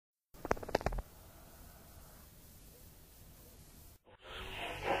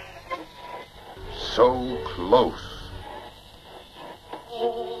so close.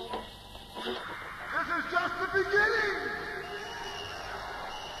 This is just the beginning!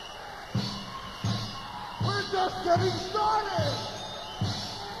 We're just getting started!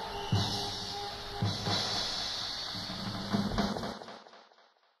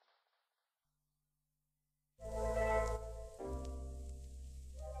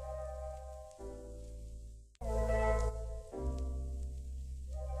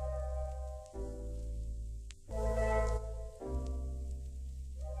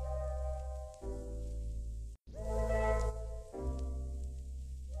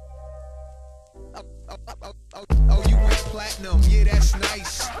 Oh, you went platinum, yeah, that's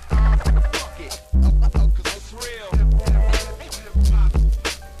nice. Fuck it, cause it's real.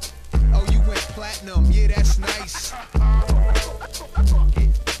 Oh, you went platinum, yeah, that's nice. Fuck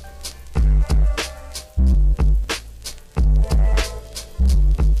it.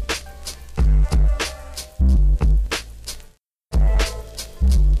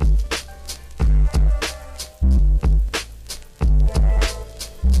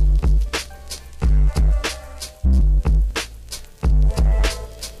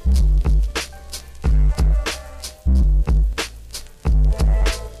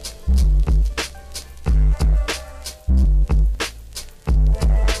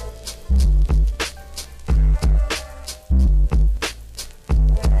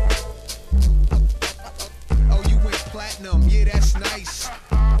 Platinum, yeah, that's nice.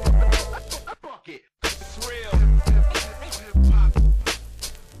 Fuck it, it's real.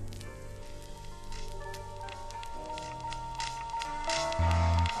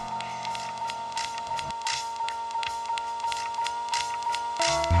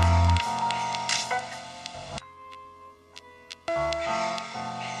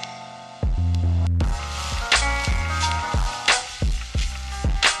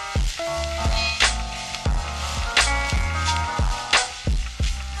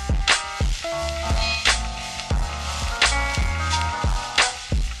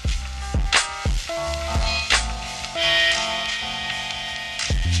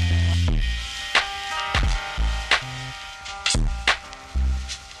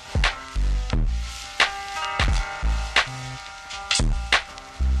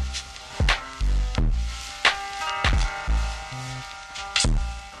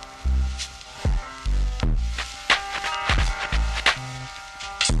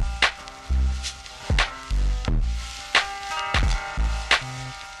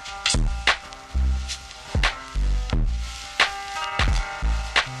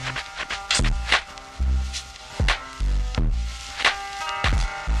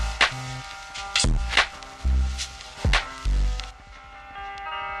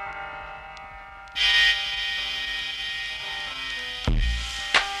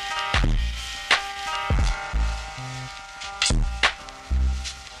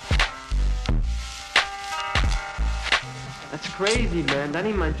 That's crazy, man. That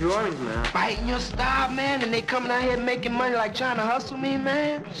ain't my drawings, man. Biting your style, man, and they coming out here making money like trying to hustle me,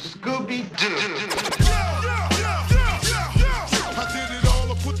 man. Scooby-Doo. I did it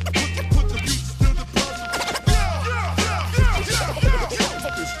all, I put the beats to the puzzle.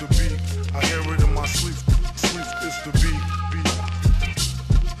 It's the beat, I hear it in my sleep, it's the beat.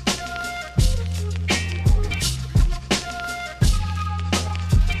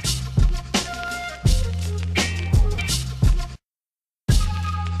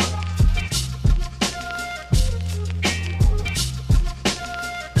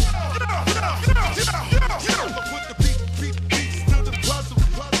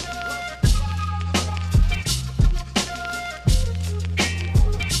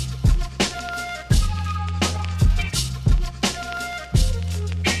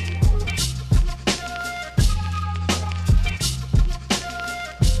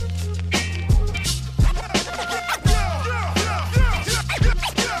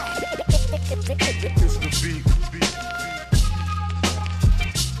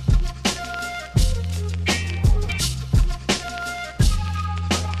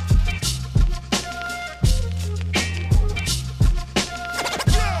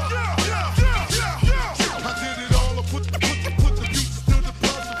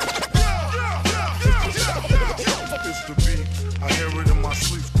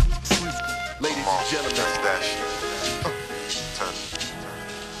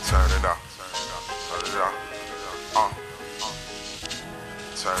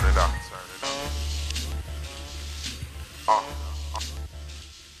 Turn it up.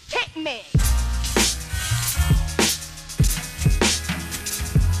 Hit me.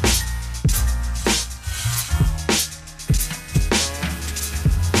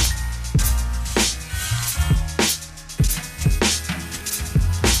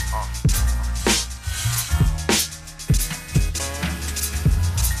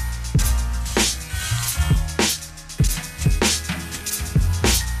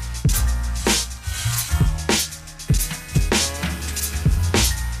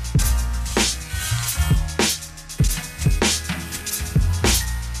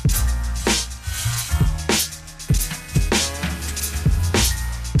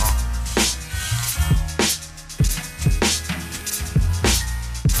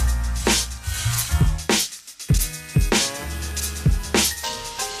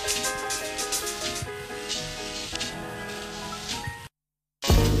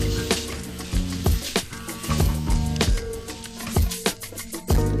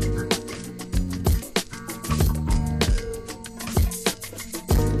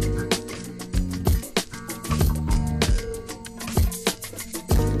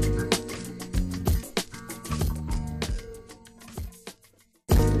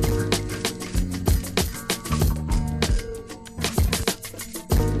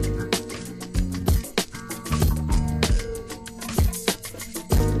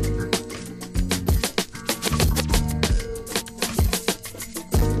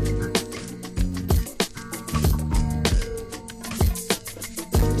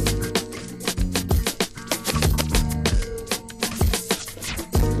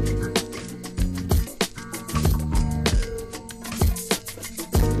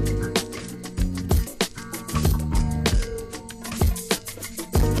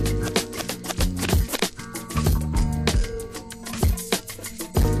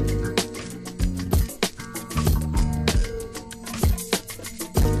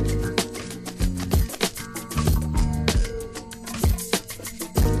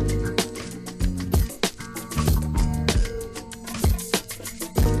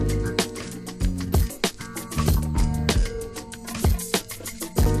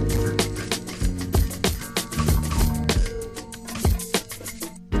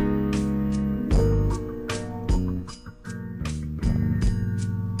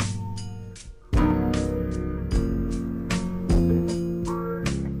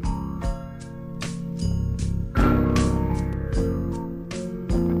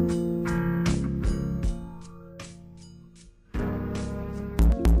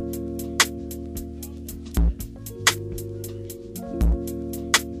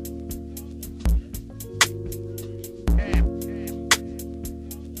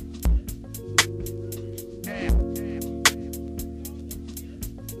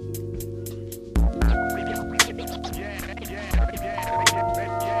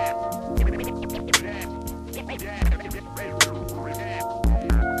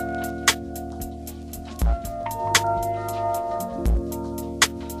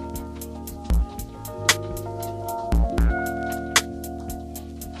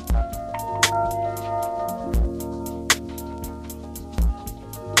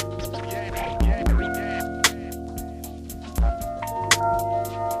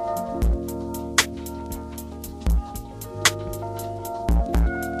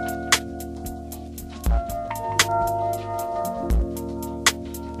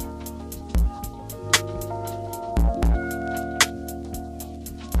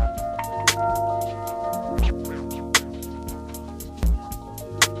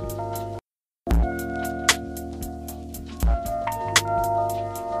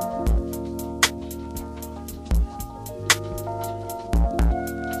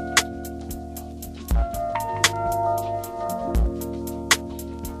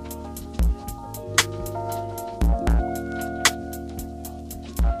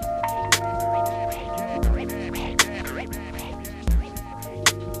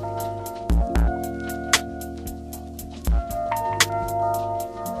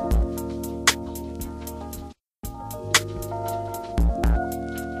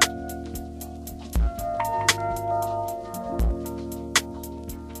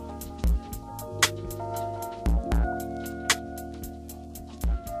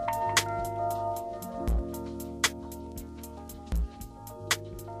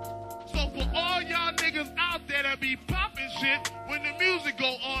 that'll be popping shit when the music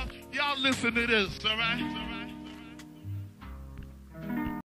go on. Y'all listen to this, all right?